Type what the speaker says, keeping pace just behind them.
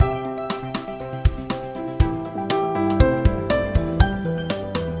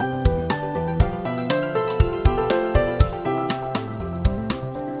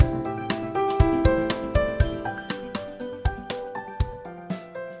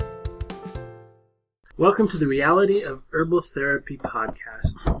Welcome to the Reality of Herbal Therapy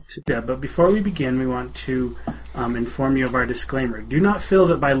podcast. But before we begin, we want to inform you of our disclaimer. Do not feel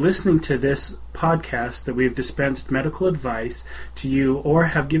that by listening to this podcast that we have dispensed medical advice to you or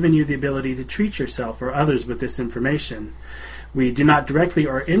have given you the ability to treat yourself or others with this information. We do not directly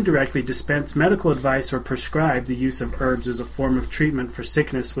or indirectly dispense medical advice or prescribe the use of herbs as a form of treatment for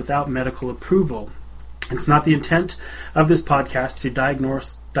sickness without medical approval. It's not the intent of this podcast to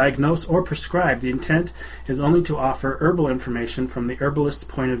diagnose or prescribe. The intent is only to offer herbal information from the herbalist's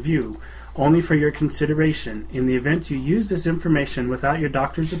point of view, only for your consideration. In the event you use this information without your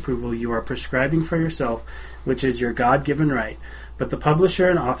doctor's approval, you are prescribing for yourself, which is your God-given right. But the publisher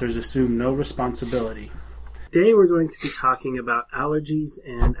and authors assume no responsibility. Today we're going to be talking about allergies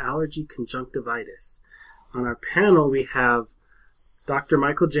and allergy conjunctivitis. On our panel we have Dr.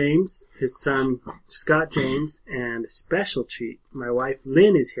 Michael James, his son Scott James, and special treat, my wife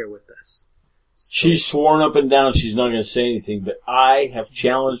Lynn is here with us. She's sworn up and down she's not going to say anything, but I have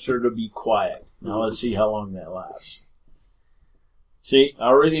challenged her to be quiet. Now let's see how long that lasts. See, I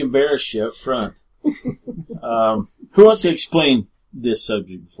already embarrassed you up front. Who wants to explain this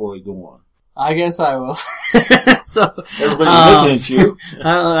subject before we go on? I guess I will. So everybody's looking at you.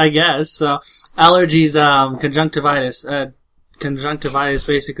 I guess. So allergies, conjunctivitis. Conjunctivitis,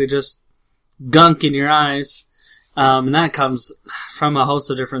 basically just gunk in your eyes, and that comes from a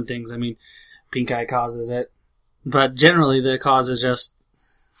host of different things. I mean, pink eye causes it, but generally the cause is just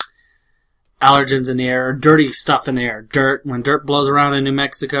allergens in the air, or dirty stuff in the air. Dirt, when dirt blows around in New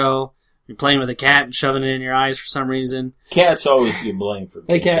Mexico, you're playing with a cat and shoving it in your eyes for some reason. Cats always get blamed for it.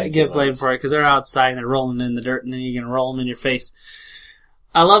 They can't get blamed for it because they're outside and they're rolling in the dirt, and then you're going to roll them in your face.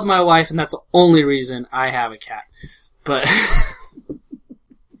 I love my wife, and that's the only reason I have a cat. But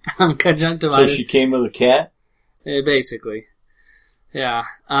conjunctivitis. So she came with a cat? Basically. Yeah.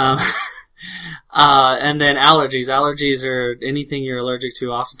 And then allergies. Allergies are anything you're allergic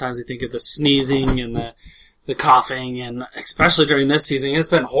to. Oftentimes we think of the sneezing and the coughing, and especially during this season, it's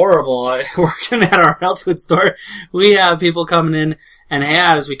been horrible. Working at our health food store, we have people coming in and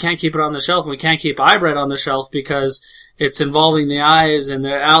we can't keep it on the shelf, and we can't keep eye bread on the shelf because it's involving the eyes and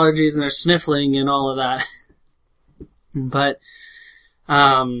their allergies and their sniffling and all of that. But,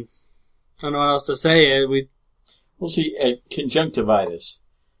 I don't know what else to say. We'll see, conjunctivitis.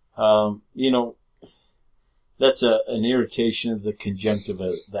 That's an irritation of the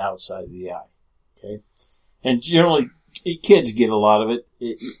conjunctiva, the outside of the eye. Okay? And generally, kids get a lot of it.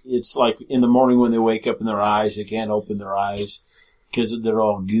 It's like in the morning when they wake up in their eyes, they can't open their eyes because they're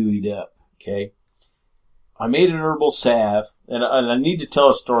all gooeyed up. Okay? I made an herbal salve, and I need to tell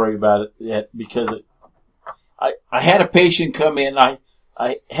a story about it because I had a patient come in. I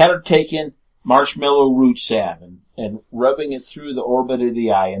had her taking marshmallow root salve and rubbing it through the orbit of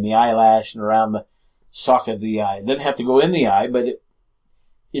the eye and the eyelash and around the socket of the eye. It doesn't have to go in the eye, but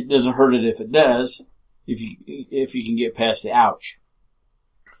it doesn't hurt it if it does, if you can get past the ouch.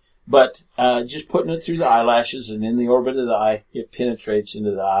 But just putting it through the eyelashes and in the orbit of the eye, it penetrates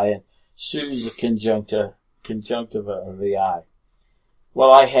into the eye and soothes the conjunctiva of the eye.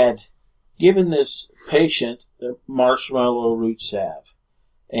 Well, I had given this patient the marshmallow root salve,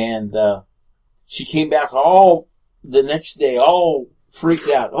 and she came back the next day all freaked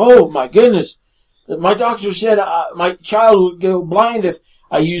out. Oh my goodness, my doctor said my child would go blind if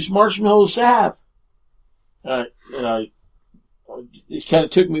I used marshmallow salve. It kind of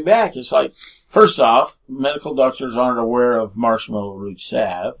took me back. It's like, first off, medical doctors aren't aware of marshmallow root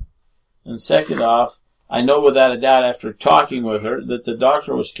salve, and second off, I know without a doubt after talking with her that the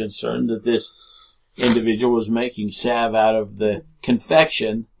doctor was concerned that this individual was making salve out of the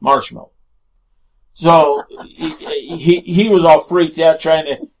confection marshmallow. So he was all freaked out trying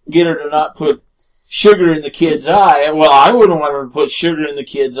to get her to not put sugar in the kid's eye. Well, I wouldn't want her to put sugar in the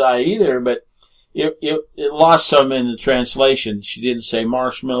kid's eye either, but it lost some in the translation. She didn't say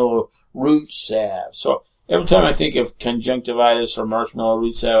marshmallow root salve. So every time I think of conjunctivitis or marshmallow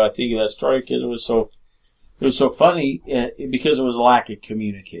root salve, I think of that story because it was so funny because it was a lack of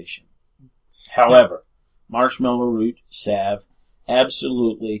communication. However, marshmallow root salve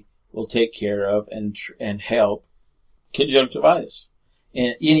absolutely will take care of and help conjunctivitis.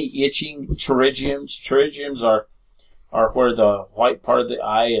 And any itching, pterygiums are where the white part of the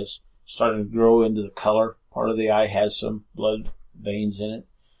eye is starting to grow into the color. Part of the eye has some blood veins in it.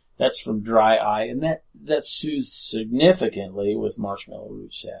 That's from dry eye, and that soothes significantly with marshmallow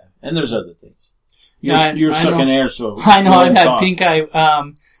root salve. And there's other things. You're sucking air, so I know I've had pink eye.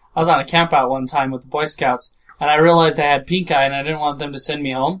 I was on a camp out one time with the Boy Scouts, and I realized I had pink eye, and I didn't want them to send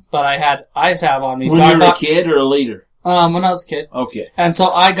me home, but I had eye salve on me. When you were a kid or a leader? When I was a kid. Okay. And so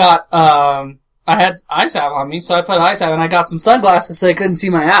I got, I I had eye salve on me, so I put eye salve, and I got some sunglasses so they couldn't see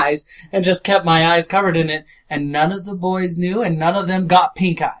my eyes, and just kept my eyes covered in it, and none of the boys knew, and none of them got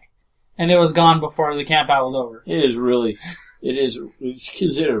pink eye. And it was gone before the camp out was over. It's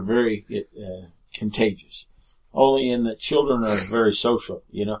considered very contagious. Only in that children are very social,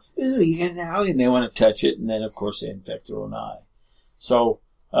 you know. Ooh, you got an eye, and they want to touch it, and then, of course, they infect their own eye. So,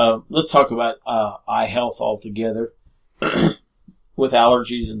 let's talk about eye health altogether. With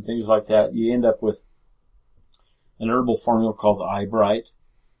allergies and things like that, you end up with an herbal formula called Eye Bright.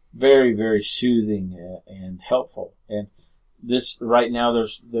 Very, very soothing and helpful. And this, right now,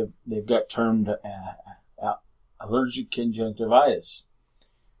 they've got termed allergic conjunctivitis.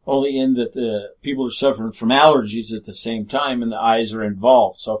 Only in that the people are suffering from allergies at the same time, and the eyes are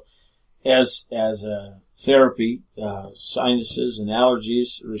involved. So, as a therapy, sinuses and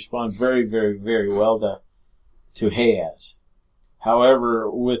allergies respond very, very, very well to HAAS.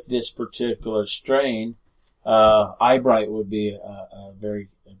 However, with this particular strain, Eye Bright would be a very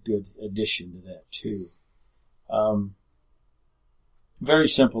good addition to that too. Very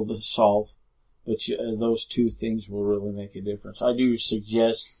simple to solve. But those two things will really make a difference. I do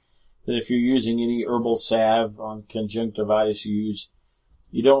suggest that if you're using any herbal salve on conjunctivitis, you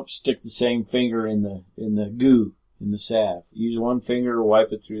don't stick the same finger in the goo, in the salve. Use one finger to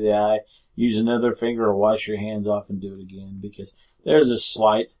wipe it through the eye. Use another finger to wash your hands off and do it again, because there's a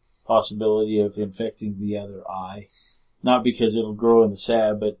slight possibility of infecting the other eye. Not because it'll grow in the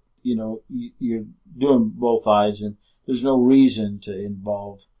salve, but, you know, you're doing both eyes, and there's no reason to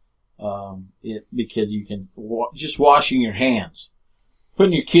involve it, because you can just washing your hands,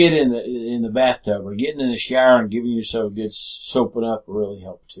 putting your kid in the bathtub, or getting in the shower and giving yourself a good soaping up will really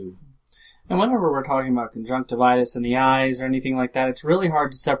help too. And whenever we're talking about conjunctivitis in the eyes or anything like that, it's really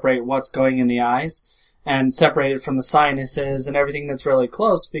hard to separate what's going in the eyes and separate it from the sinuses and everything that's really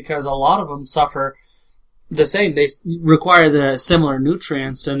close, because a lot of them suffer the same. They require the similar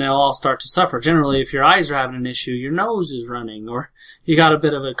nutrients, and they'll all start to suffer. Generally, if your eyes are having an issue, your nose is running, or you got a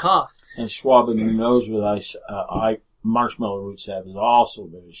bit of a cough. And swabbing your nose with marshmallow root salve is also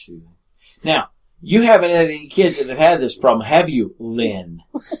very soothing. Now, you haven't had any kids that have had this problem, have you, Lynn?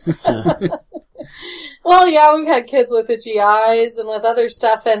 Well, yeah, we've had kids with itchy eyes and with other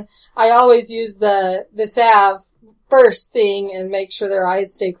stuff, and I always use the salve first thing and make sure their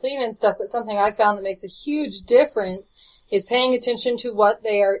eyes stay clean and stuff. But something I found that makes a huge difference is paying attention to what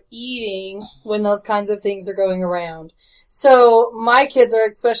they are eating when those kinds of things are going around. So my kids are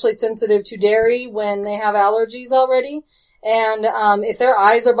especially sensitive to dairy when they have allergies already. And if their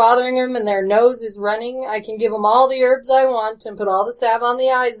eyes are bothering them and their nose is running, I can give them all the herbs I want and put all the salve on the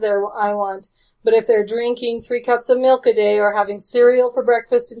eyes there I want. But if they're drinking 3 cups of milk a day or having cereal for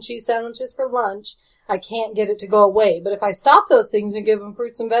breakfast and cheese sandwiches for lunch, I can't get it to go away. But if I stop those things and give them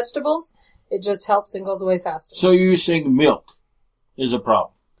fruits and vegetables, it just helps and goes away faster. So you're saying milk is a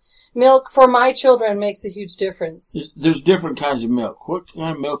problem? Milk for my children makes a huge difference. There's different kinds of milk. What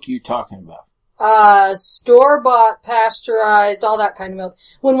kind of milk are you talking about? Store-bought, pasteurized, all that kind of milk.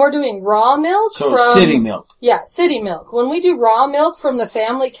 When we're doing raw milk city milk. Yeah, city milk. When we do raw milk from the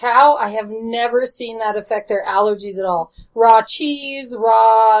family cow, I have never seen that affect their allergies at all. Raw cheese,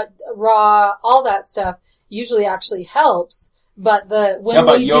 raw, all that stuff usually actually helps. But when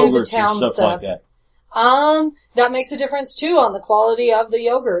we do the town stuff, like that? That makes a difference too on the quality of the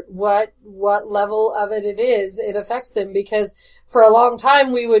yogurt. What level of it is, it affects them, because for a long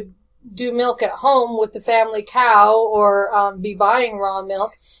time we would do milk at home with the family cow or be buying raw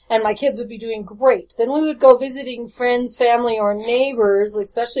milk, and my kids would be doing great. Then we would go visiting friends, family, or neighbors,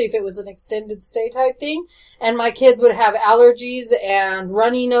 especially if it was an extended stay type thing, and my kids would have allergies and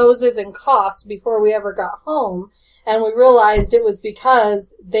runny noses and coughs before we ever got home, and we realized it was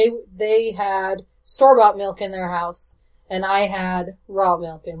because they had store-bought milk in their house, and I had raw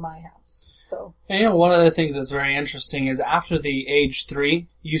milk in my house. So. And one of the things that's very interesting is after the age 3,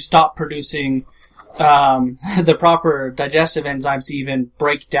 you stop producing the proper digestive enzymes to even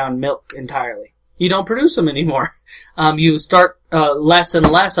break down milk entirely. You don't produce them anymore. You start less and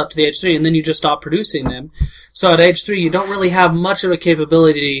less up to the age 3, and then you just stop producing them. So at age 3, you don't really have much of a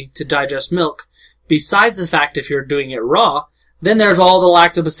capability to digest milk. Besides the fact, if you're doing it raw, then there's all the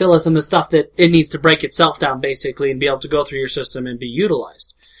lactobacillus and the stuff that it needs to break itself down, basically, and be able to go through your system and be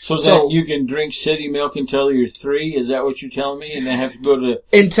utilized. So that you can drink city milk until you're 3? Is that what you're telling me? And then have to go to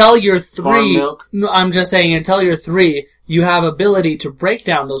until you're 3? Farm milk? No, I'm just saying until you're 3, you have ability to break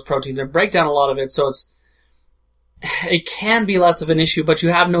down those proteins and break down a lot of it. So it can be less of an issue, but you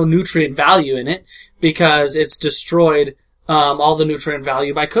have no nutrient value in it because it's destroyed all the nutrient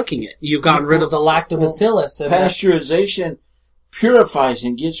value by cooking it. You've gotten rid of the lactobacillus. Pasteurization purifies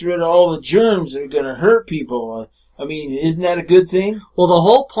and gets rid of all the germs that are going to hurt people. I mean, isn't that a good thing? Well, the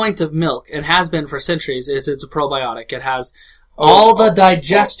whole point of milk, and has been for centuries, is it's a probiotic. It has all the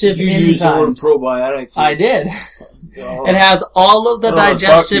digestive enzymes. You used the word probiotic. I did. It has all of the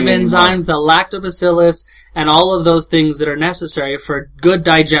digestive enzymes, the lactobacillus, and all of those things that are necessary for good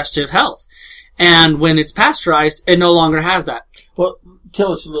digestive health. And when it's pasteurized, it no longer has that. Well,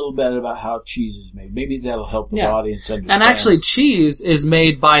 tell us a little bit about how cheese is made. Maybe that'll help the audience understand. And actually, cheese is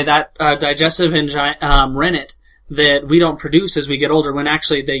made by that digestive enzyme, rennet, that we don't produce as we get older, when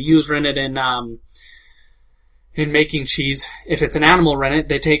actually they use rennet in making cheese. If it's an animal rennet,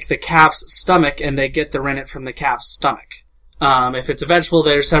 they take the calf's stomach and they get the rennet from the calf's stomach. If it's a vegetable,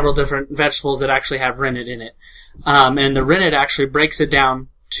 there's several different vegetables that actually have rennet in it. And the rennet actually breaks it down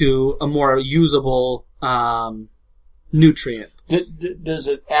to a more usable nutrient. Is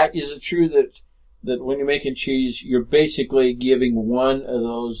it true that when you're making cheese, you're basically giving one of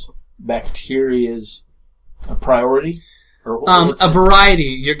those bacterias a priority? A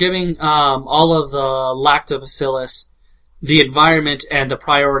variety. You're giving all of the lactobacillus the environment and the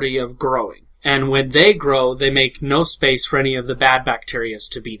priority of growing. And when they grow, they make no space for any of the bad bacteria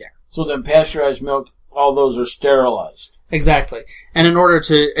to be there. So then pasteurized milk, all those are sterilized. Exactly. And in order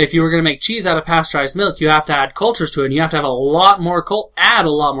to, if you were going to make cheese out of pasteurized milk, you have to add cultures to it, and you have to have add a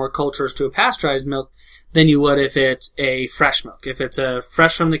lot more cultures to a pasteurized milk than you would if it's a fresh milk. If it's a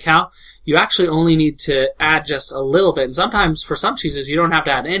fresh from the cow, you actually only need to add just a little bit. And sometimes for some cheeses, you don't have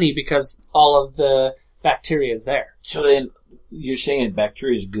to add any because all of the bacteria is there. So then you're saying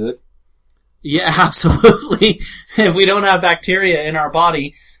bacteria is good? Yeah, absolutely. If we don't have bacteria in our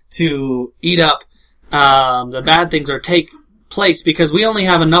body to eat up the bad things or take place, because we only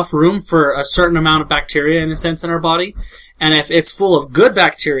have enough room for a certain amount of bacteria, in a sense, in our body. And if it's full of good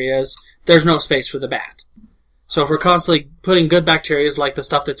bacteria, there's no space for the bad. So if we're constantly putting good bacteria, like the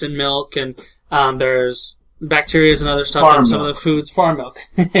stuff that's in milk, and there's bacteria and other stuff in some of the foods, farm milk,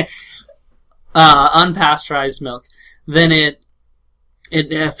 unpasteurized milk, then it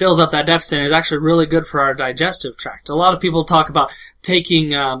fills up that deficit and is actually really good for our digestive tract. A lot of people talk about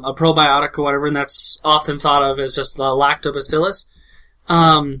taking a probiotic or whatever, and that's often thought of as just the lactobacillus.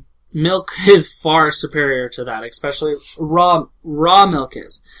 Milk is far superior to that, especially raw milk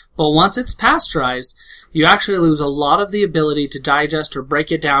is. But once it's pasteurized, you actually lose a lot of the ability to digest or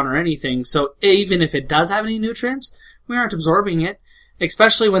break it down or anything. So even if it does have any nutrients, we aren't absorbing it,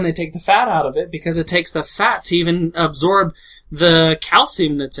 especially when they take the fat out of it, because it takes the fat to even absorb the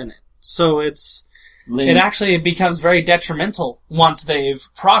calcium that's in it. So it actually becomes very detrimental once they've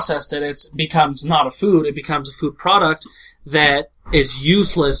processed it. It becomes not a food, it becomes a food product that is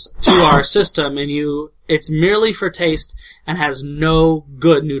useless to our system, and it's merely for taste and has no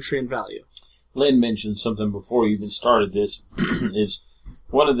good nutrient value. Lynn mentioned something before you even started this, is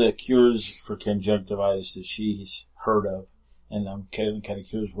one of the cures for conjunctivitis that she's heard of, and I'm kind of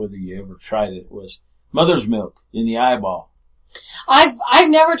curious whether you ever tried it, was mother's milk in the eyeball. I've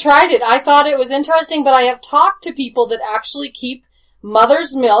never tried it. I thought it was interesting, but I have talked to people that actually keep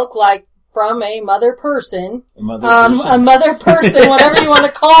mother's milk, like from a mother person. A mother person, whatever you want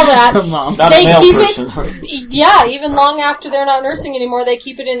to call that. Mom. Not a male person. Yeah, even long after they're not nursing anymore, they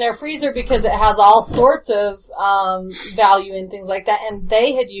keep it in their freezer because it has all sorts of value and things like that. And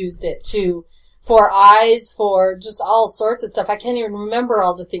they had used it for eyes, for just all sorts of stuff. I can't even remember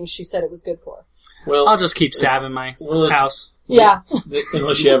all the things she said it was good for. Well, I'll just keep salve in my house. Yeah.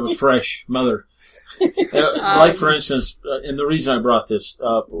 Unless you have a fresh mother. Like, for instance, and the reason I brought this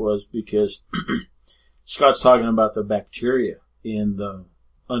up was because Scott's talking about the bacteria in the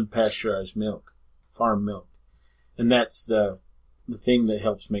unpasteurized milk, farm milk. And that's the thing that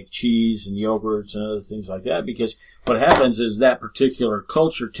helps make cheese and yogurts and other things like that, because what happens is that particular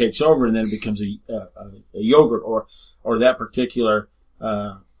culture takes over and then it becomes a yogurt, or that particular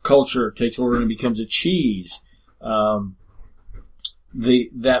culture takes over and it becomes a cheese.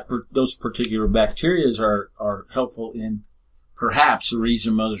 Those particular bacteria are helpful in, perhaps the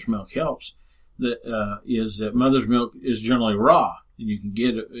reason mother's milk helps is that mother's milk is generally raw and you can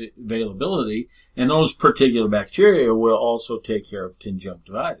get availability, and those particular bacteria will also take care of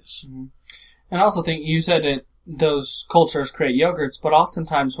conjunctivitis. Mm-hmm. And I also think you said that those cultures create yogurts, but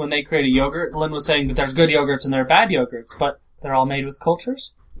oftentimes when they create a yogurt, Lynn was saying that there's good yogurts and there are bad yogurts, but they're all made with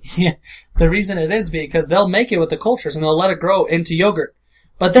cultures. Yeah, the reason it is because they'll make it with the cultures and they'll let it grow into yogurt,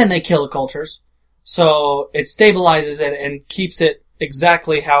 but then they kill the cultures, so it stabilizes it and keeps it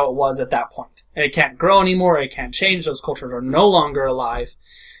exactly how it was at that point. It can't grow anymore, it can't change, those cultures are no longer alive,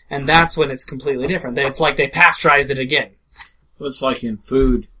 and that's when it's completely different. It's like they pasteurized it again. Well, it's like in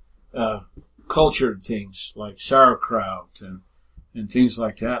food, cultured things like sauerkraut and and things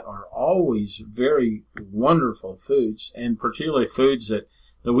like that are always very wonderful foods, and particularly foods that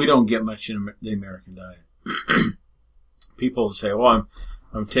we don't get much in the American diet. People say, well,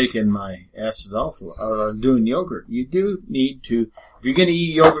 I'm taking my acidophilus, or I'm doing yogurt. You do need to, if you're going to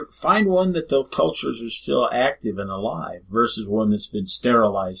eat yogurt, find one that the cultures are still active and alive versus one that's been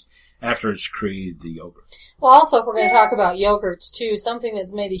sterilized after it's created the yogurt. Well, also, if we're going to talk about yogurts, too, something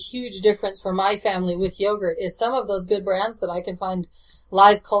that's made a huge difference for my family with yogurt is some of those good brands that I can find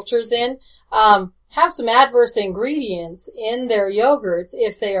live cultures in have some adverse ingredients in their yogurts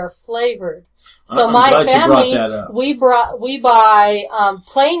if they are flavored. So my family, we buy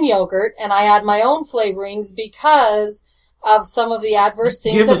plain yogurt, and I add my own flavorings because of some of the adverse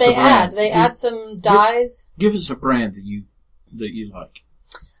things that they add. They add some dyes. Give us a brand that you like.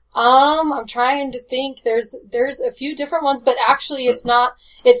 I'm trying to think. There's a few different ones, but actually it's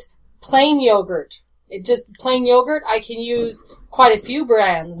plain yogurt. It's just plain yogurt. I can use quite a few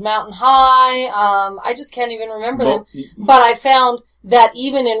brands. Mountain High, I just can't even remember them. But I found that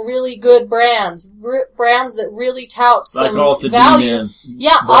even in really good brands that really tout some value.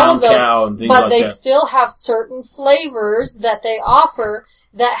 Yeah, all of those. But they still have certain flavors that they offer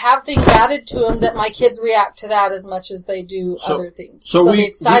that have things added to them that my kids react to that as much as they do other things. So the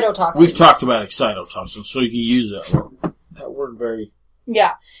excitotoxins. We've talked about excitotoxins, so you can use that word very...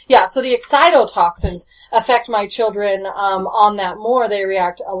 Yeah. So the excitotoxins affect my children on that more. They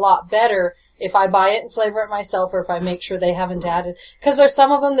react a lot better if I buy it and flavor it myself, or if I make sure they haven't added. Because there's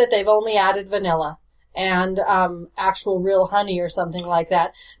some of them that they've only added vanilla and actual real honey or something like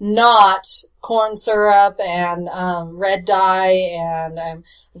that, not corn syrup and red dye. And I'm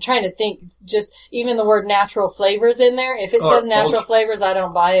trying to think, just even the word natural flavors in there. If it says natural flavors, I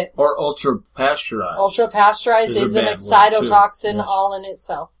don't buy it. Or ultra pasteurized. Ultra pasteurized is an excitotoxin all in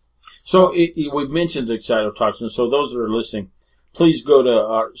itself. So we've mentioned excitotoxins. So those that are listening, please go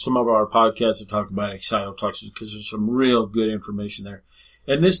to some of our podcasts that talk about excitotoxins, because there's some real good information there.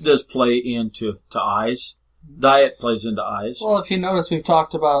 And this does play into eyes. Diet plays into eyes. Well, if you notice, we've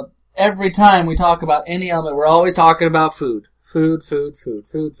talked about, every time we talk about any element, we're always talking about food. Food.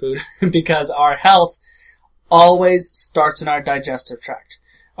 Because our health always starts in our digestive tract.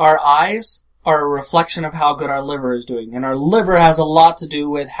 Our eyes are a reflection of how good our liver is doing. And our liver has a lot to do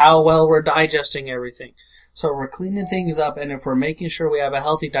with how well we're digesting everything. So if we're cleaning things up, and if we're making sure we have a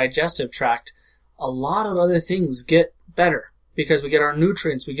healthy digestive tract, a lot of other things get better. Because we get our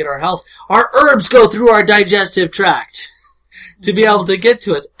nutrients, we get our health. Our herbs go through our digestive tract to be able to get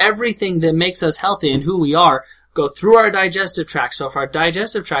to us. Everything that makes us healthy and who we are go through our digestive tract. So if our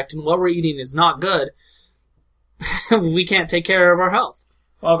digestive tract and what we're eating is not good, we can't take care of our health.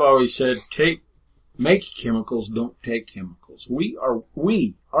 Well, I've always said, make chemicals, don't take chemicals.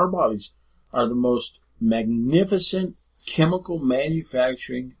 Our bodies are the most magnificent chemical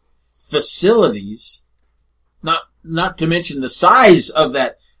manufacturing facilities, not to mention the size of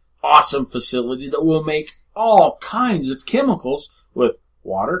that awesome facility that will make all kinds of chemicals with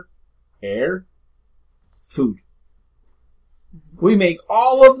water, air, food. We make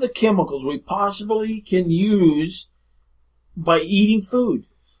all of the chemicals we possibly can use by eating food.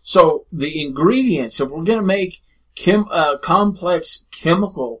 So the ingredients, if we're going to make complex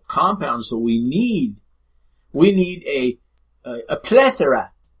chemical compounds that we need a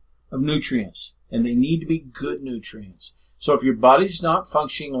plethora of nutrients. And they need to be good nutrients. So if your body's not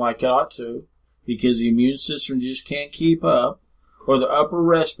functioning like it ought to, because the immune system just can't keep up, or the upper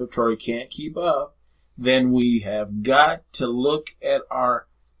respiratory can't keep up, then we have got to look at our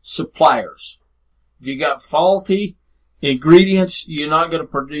suppliers. If you got faulty ingredients, you're not going to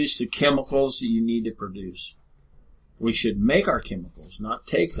produce the chemicals that you need to produce. We should make our chemicals, not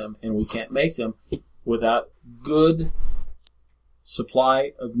take them, and we can't make them without good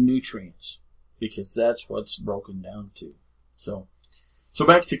supply of nutrients. Because that's what's broken down to. So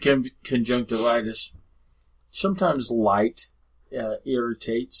back to conjunctivitis. Sometimes light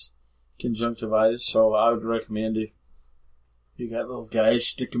irritates conjunctivitis. So I would recommend, if you got little guys,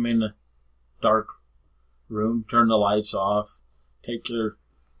 stick them in a dark room, turn the lights off, take their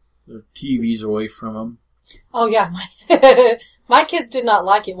TVs away from them. Oh yeah, my kids did not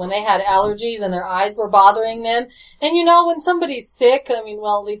like it when they had allergies and their eyes were bothering them. And when somebody's sick, at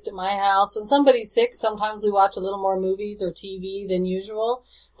least at my house, when somebody's sick, sometimes we watch a little more movies or TV than usual.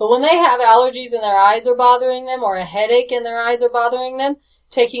 But when they have allergies and their eyes are bothering them, or a headache and their eyes are bothering them,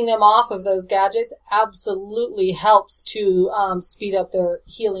 taking them off of those gadgets absolutely helps to speed up their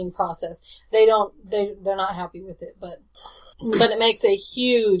healing process. They're not happy with it, but it makes a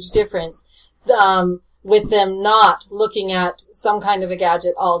huge difference. With them not looking at some kind of a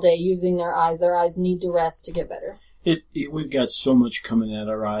gadget all day, using their eyes. Their eyes need to rest to get better. We've got so much coming at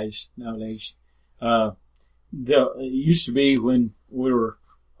our eyes nowadays. It used to be when we were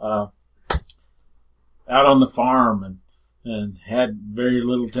out on the farm and had very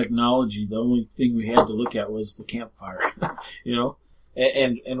little technology. The only thing we had to look at was the campfire,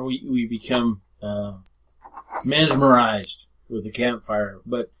 and we become mesmerized with the campfire.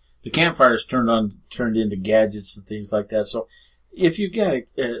 But the campfire's turned into gadgets and things like that. So if you've got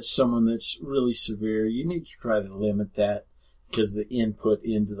someone that's really severe, you need to try to limit that, because the input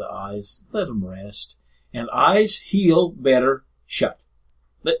into the eyes, let them rest. And eyes heal better shut.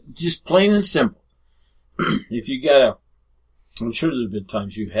 Just plain and simple. If you got I'm sure there's been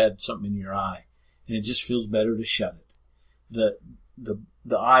times you've had something in your eye and it just feels better to shut it.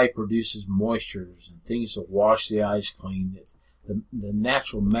 The eye produces moistures and things to wash the eyes clean. The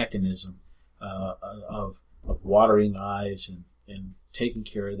natural mechanism of watering eyes and taking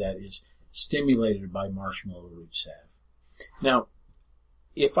care of that is stimulated by marshmallow root salve. Now,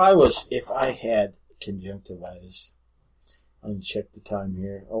 if I had conjunctivitis, I'm going to check the time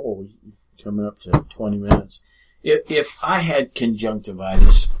here. Oh, we're coming up to 20 minutes. If I had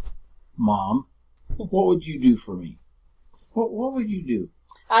conjunctivitis, Mom, what would you do for me? What would you do?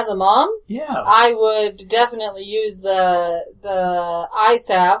 As a mom? Yeah. I would definitely use the eye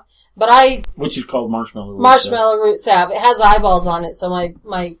salve, which is called marshmallow root salve. It has eyeballs on it, so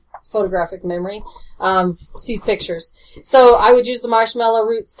my photographic memory sees pictures. So I would use the marshmallow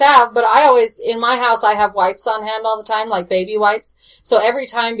root salve, but in my house, I have wipes on hand all the time, like baby wipes. So every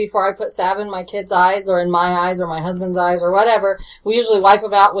time before I put salve in my kids' eyes or in my eyes or my husband's eyes or whatever, we usually wipe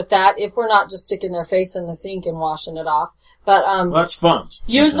them out with that if we're not just sticking their face in the sink and washing it off. But well, that's fun.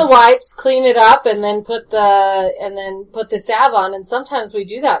 Use the wipes, clean it up, and then put the salve on. And sometimes we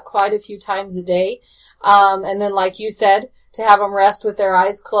do that quite a few times a day. And then, like you said, to have them rest with their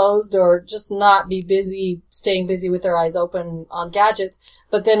eyes closed or just not be staying busy with their eyes open on gadgets.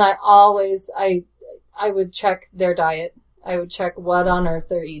 But then I would check their diet. I would check what on earth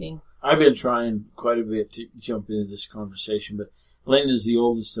they're eating. I've been trying quite a bit to jump into this conversation, but Lena's the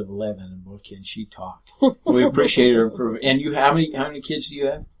oldest of 11, and boy, can she talk. We appreciate her and you, how many kids do you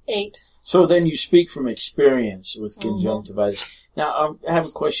have? 8. So then you speak from experience with conjunctivitis. Now, I have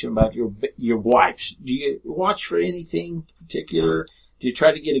a question about your wipes. Do you watch for anything particular? Do you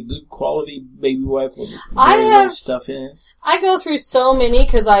try to get a good quality baby wipe with very little stuff in it? I go through so many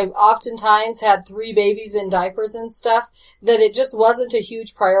because I've oftentimes had 3 babies in diapers and stuff that it just wasn't a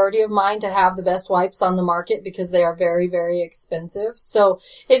huge priority of mine to have the best wipes on the market because they are very, very expensive. So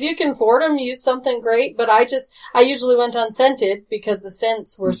if you can afford them, use something great. But I usually went unscented because the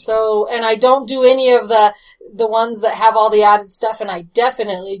scents were and I don't do any of the ones that have all the added stuff, and I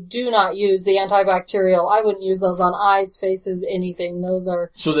definitely do not use the antibacterial. I wouldn't use those on eyes, faces, anything. Those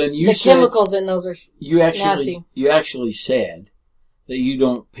are chemicals in those are nasty. You actually said that you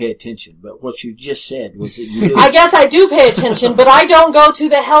don't pay attention, but what you just said was that you do. I guess I do pay attention, but I don't go to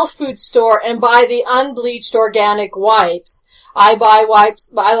the health food store and buy the unbleached organic wipes. I buy wipes.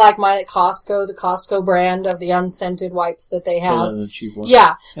 I like mine at Costco, the Costco brand of the unscented wipes that they have. So the cheap ones.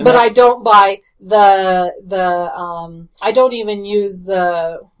 Yeah, but I don't buy I don't even use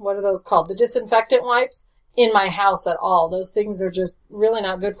what are those called? The disinfectant wipes in my house at all. Those things are just really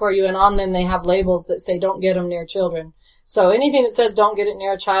not good for you, and on them they have labels that say don't get them near children. So anything that says don't get it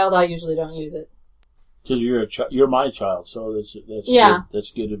near a child, I usually don't use it. Because you're my child, so that's yeah.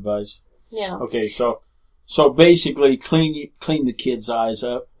 That's good advice. Yeah. Okay, so basically clean the kids' eyes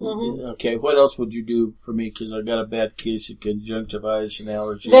up. Mm-hmm. Okay, what else would you do for me? Because I got a bad case of conjunctivitis and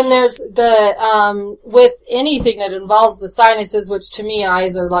allergies. Then there's with anything that involves the sinuses, which to me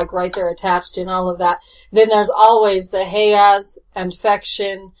eyes are like right there attached in all of that. Then there's always the HAAS,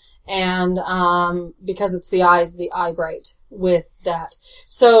 infection, and because it's the eyes, the eye bright with that.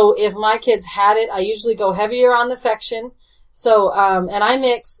 So if my kids had it, I usually go heavier on the infection. So, and I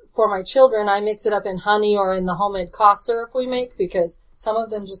mix, for my children, I mix it up in honey or in the homemade cough syrup we make because some of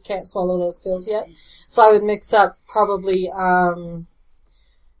them just can't swallow those pills yet. So I would mix up probably, I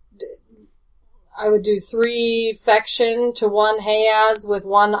would do 3 Fection to 1 HAAS with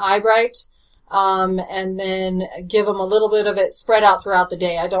 1 eye bright, and then give them a little bit of it spread out throughout the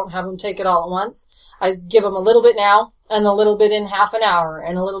day. I don't have them take it all at once. I give them a little bit now and a little bit in half an hour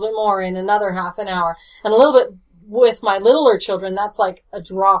and a little bit more in another half an hour and a little bit. With my littler children, that's like a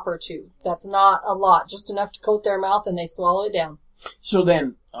drop or 2. That's not a lot, just enough to coat their mouth and they swallow it down. So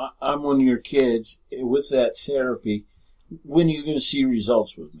then, I'm one of your kids. With that therapy, when are you going to see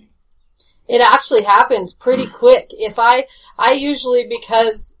results with me? It actually happens pretty quick. If I usually,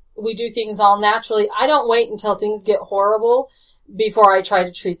 because we do things all naturally, I don't wait until things get horrible before I try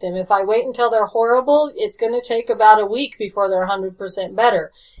to treat them. If I wait until they're horrible, it's going to take about a week before they're 100%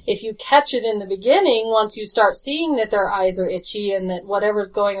 better. If you catch it in the beginning, once you start seeing that their eyes are itchy and that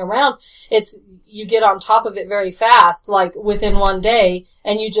whatever's going around, you get on top of it very fast, like within one day,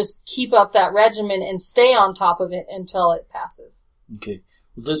 and you just keep up that regimen and stay on top of it until it passes. Okay.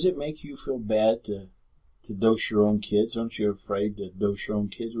 Well, does it make you feel bad to dose your own kids? Aren't you afraid to dose your own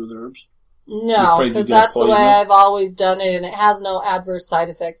kids with herbs? No, because that's the way I've always done it, and it has no adverse side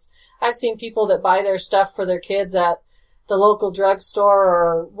effects. I've seen people that buy their stuff for their kids at the local drugstore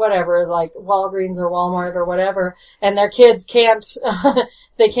or whatever, like Walgreens or Walmart or whatever, and their kids can't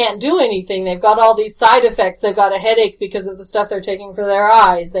do anything. They've got all these side effects. They've got a headache because of the stuff they're taking for their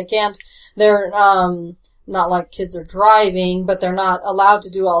eyes. They're not like kids are driving, but they're not allowed to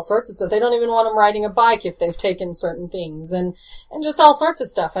do all sorts of stuff. They don't even want them riding a bike if they've taken certain things and just all sorts of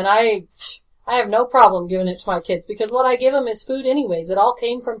stuff. And I have no problem giving it to my kids because what I give them is food anyways. It all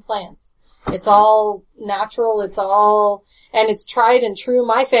came from plants. It's all natural. And it's tried and true.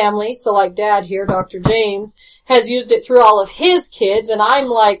 My family, so like Dad here, Dr. James, has used it through all of his kids, and I'm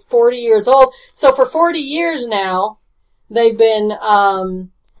like 40 years old. So for 40 years now, they've been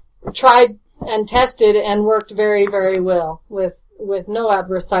tried and tested and worked very, very well with no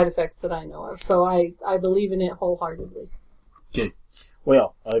adverse side effects that I know of. So I believe in it wholeheartedly. Okay.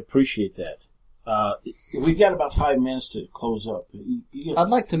 Well, I appreciate that. We've got about 5 minutes to close up. I'd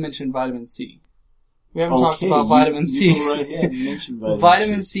like to mention vitamin C. We haven't talked about vitamin C. Go right ahead and mention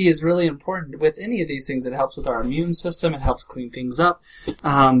vitamin C is really important with any of these things. It helps with our immune system. It helps clean things up.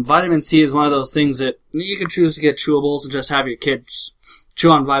 Vitamin C is one of those things that you can choose to get chewables and just have your kids chew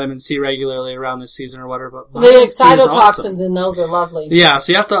on vitamin C regularly around this season or whatever. But the excitotoxins in those are lovely. Yeah,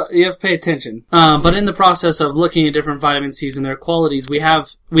 so you have to pay attention. But in the process of looking at different vitamin C's and their qualities, we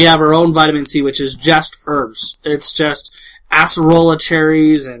have our own vitamin C, which is just herbs. It's just acerola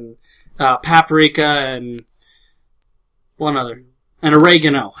cherries and paprika and one other, and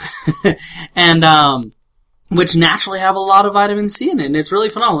oregano, and which naturally have a lot of vitamin C in it, and it's really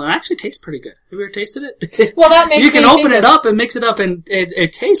phenomenal. It actually tastes pretty good. Have you ever tasted it? Well, that makes you can open it up and mix it up, and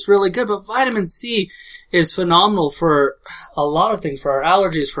it tastes really good. But vitamin C is phenomenal for a lot of things, for our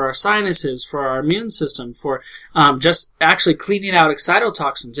allergies, for our sinuses, for our immune system, for just actually cleaning out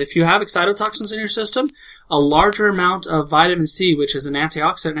excitotoxins. If you have excitotoxins in your system, a larger amount of vitamin C, which is an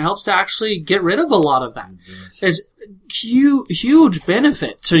antioxidant, helps to actually get rid of a lot of that. There's huge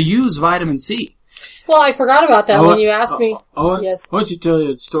benefit to use vitamin C. Well, I forgot about that when you asked me. Yes. Why don't you tell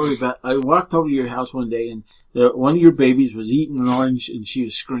you a story about, I walked over to your house one day and one of your babies was eating an orange and she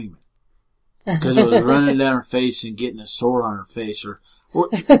was screaming because it was running down her face and getting a sore on her face.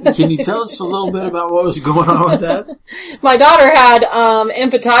 Can you tell us a little bit about what was going on with that? My daughter had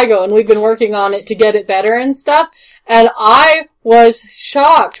impetigo, and we'd been working on it to get it better and stuff. And I was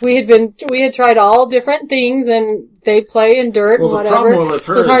shocked. We had tried all different things, and they play in dirt and whatever. The problem with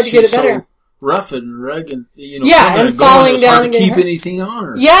her so it's hard to get it better. Rough and rugged, and falling down and keep anything on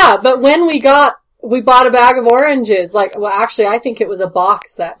her. Yeah, but when we bought a bag of oranges, actually I think it was a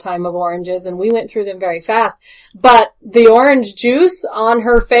box that time of oranges, and we went through them very fast. But the orange juice on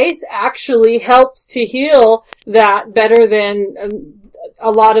her face actually helped to heal that better than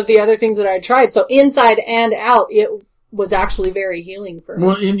a lot of the other things that I tried. So inside and out, it was actually very healing for her.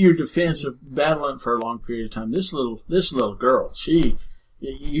 Well, in your defense of battling for a long period of time, this little girl,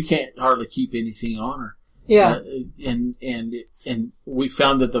 you can't hardly keep anything on her. Yeah. And we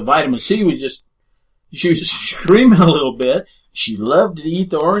found that the vitamin C she was screaming a little bit. She loved to eat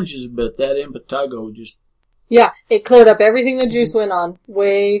the oranges, but that impetigo just... Yeah, it cleared up everything the juice went on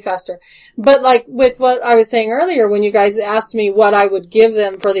way faster. But like with what I was saying earlier, when you guys asked me what I would give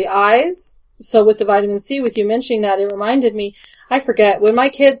them for the eyes, so with the vitamin C, with you mentioning that, it reminded me, I forget, when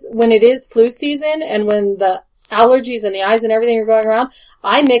it is flu season and when the allergies and the eyes and everything are going around,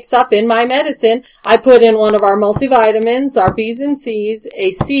 I mix up in my medicine. I put in one of our multivitamins, our B's and C's,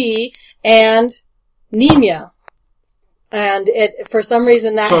 a C, and anemia. And for some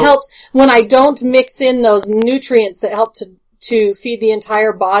reason that helps. When I don't mix in those nutrients that help to feed the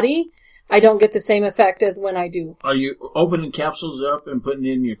entire body, I don't get the same effect as when I do. Are you opening capsules up and putting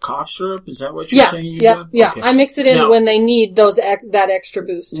in your cough syrup? Is that what you're saying you do? Yeah. Okay. I mix it in when they need that extra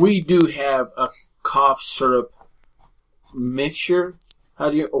boost. We do have a cough syrup mixture.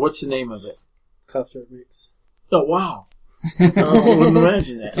 What's the name of it? Cough syrup mix. Oh, wow. I wouldn't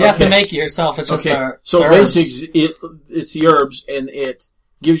imagine that. You have to make it yourself. It's just so basically, it's the herbs, and it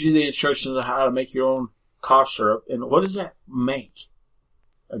gives you the instructions on how to make your own cough syrup. And what does that make?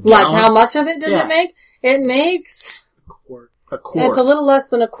 Like how much of it does it make? It makes A quart. It's a little less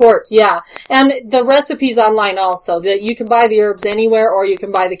than a quart, yeah. And the recipe's online also. That you can buy the herbs anywhere, or you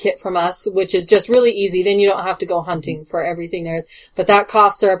can buy the kit from us, which is just really easy. Then you don't have to go hunting for everything there is. But that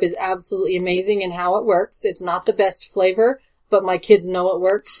cough syrup is absolutely amazing in how it works. It's not the best flavor, but my kids know it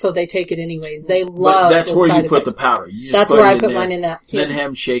works, so they take it anyways. They love. But that's where you put the powder. That's where I put mine in that. Then have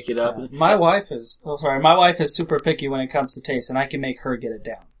them shake it up. My wife is super picky when it comes to taste, and I can make her get it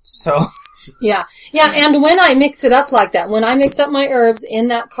down. So. Yeah. And when I mix it up like that, when I mix up my herbs in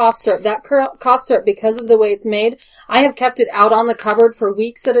that cough syrup, because of the way it's made, I have kept it out on the cupboard for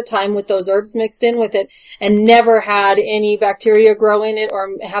weeks at a time with those herbs mixed in with it, and never had any bacteria grow in it or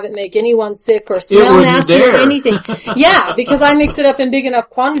have it make anyone sick or smell nasty or anything. Yeah, because I mix it up in big enough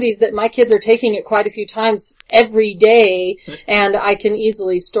quantities that my kids are taking it quite a few times every day, and I can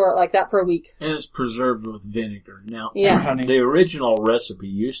easily store it like that for a week. And it's preserved with vinegar. Now, yeah. The original recipe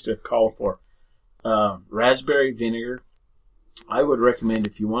used to call for raspberry vinegar. I would recommend,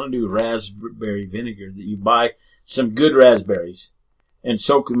 if you want to do raspberry vinegar, that you buy some good raspberries and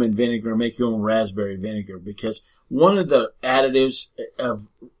soak them in vinegar and make your own raspberry vinegar, because one of the additives of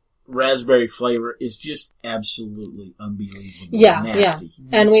raspberry flavor is just absolutely unbelievable. Nasty.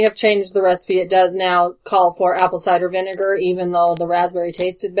 Yeah. And we have changed the recipe. It does now call for apple cider vinegar, even though the raspberry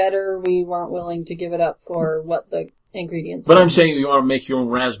tasted better. We weren't willing to give it up for what the ingredients. But I'm saying you want to make your own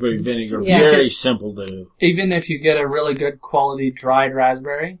raspberry vinegar. Yeah. Very simple to do. Even if you get a really good quality dried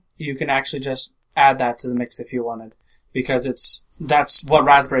raspberry, you can actually just add that to the mix if you wanted, because that's what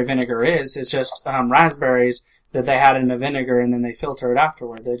raspberry vinegar is. It's just raspberries that they had in a vinegar, and then they filter it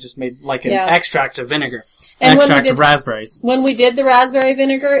afterward. They just made like an extract of vinegar, and extract of raspberries. When we did the raspberry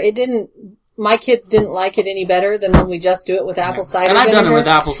vinegar, my kids didn't like it any better than when we just do it with apple cider vinegar. And I've done it with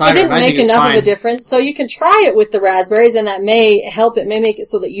apple cider. It didn't make enough of a difference. So you can try it with the raspberries, and that may help. It may make it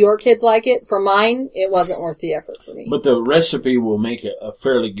so that your kids like it. For mine, it wasn't worth the effort for me. But the recipe will make a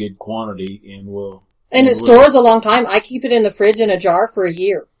fairly good quantity, and it stores a long time. I keep it in the fridge in a jar for a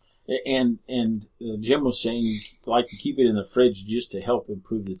year. And Jim was saying you like to keep it in the fridge just to help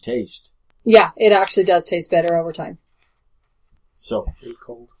improve the taste. Yeah, it actually does taste better over time. So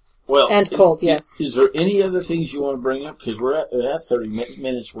cold. Well, and cold, yes. Is there any other things you want to bring up? Because we're at 30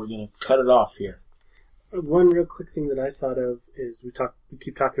 minutes. We're going to cut it off here. One real quick thing that I thought of is we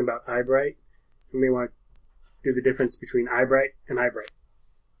keep talking about eyebright. We may want to do the difference between eyebright and eyebright.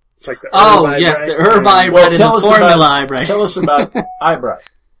 It's like the herb yes, the herb eyebright and the formula eyebright. Tell us about eyebright.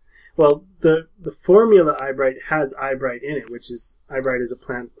 Well, the formula eyebright has eyebright in it, which is eyebright is a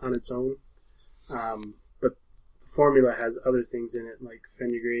plant on its own. But the formula has other things in it like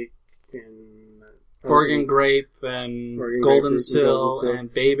fenugreek and Oregon grape and golden seal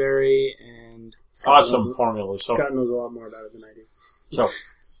and bayberry and awesome formula. So Scott knows a lot more about it than I do. So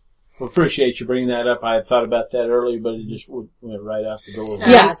we appreciate you bringing that up. I had thought about that earlier, but it just went right out the door.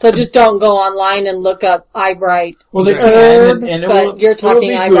 Yeah, so just don't go online and look up eyebright herb, but you're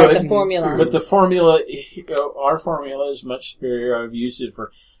talking eyebright, the formula. But the formula, our formula is much superior. I've used it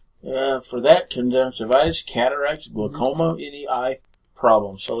for that conjunctivitis, cataracts, glaucoma, any eye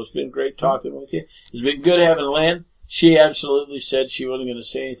problem. So it's been great talking with you. It's been good having Lynn. She absolutely said she wasn't going to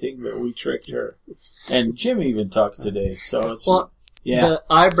say anything, but we tricked her. And Jim even talked today. So it's the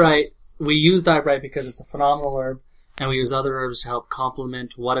eyebright, we used eyebright because it's a phenomenal herb, and we use other herbs to help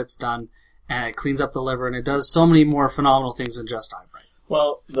complement what it's done, and it cleans up the liver, and it does so many more phenomenal things than just eyebright.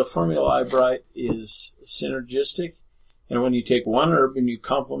 Well, the formula eyebright is synergistic, and when you take one herb and you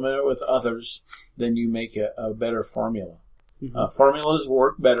complement it with others, then you make a better formula. Mm-hmm. Formulas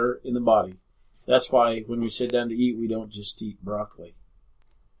work better in the body. That's why when we sit down to eat, we don't just eat broccoli.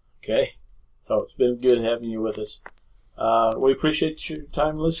 Okay? So it's been good having you with us. We appreciate your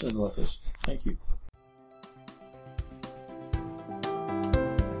time listening with us. Thank you.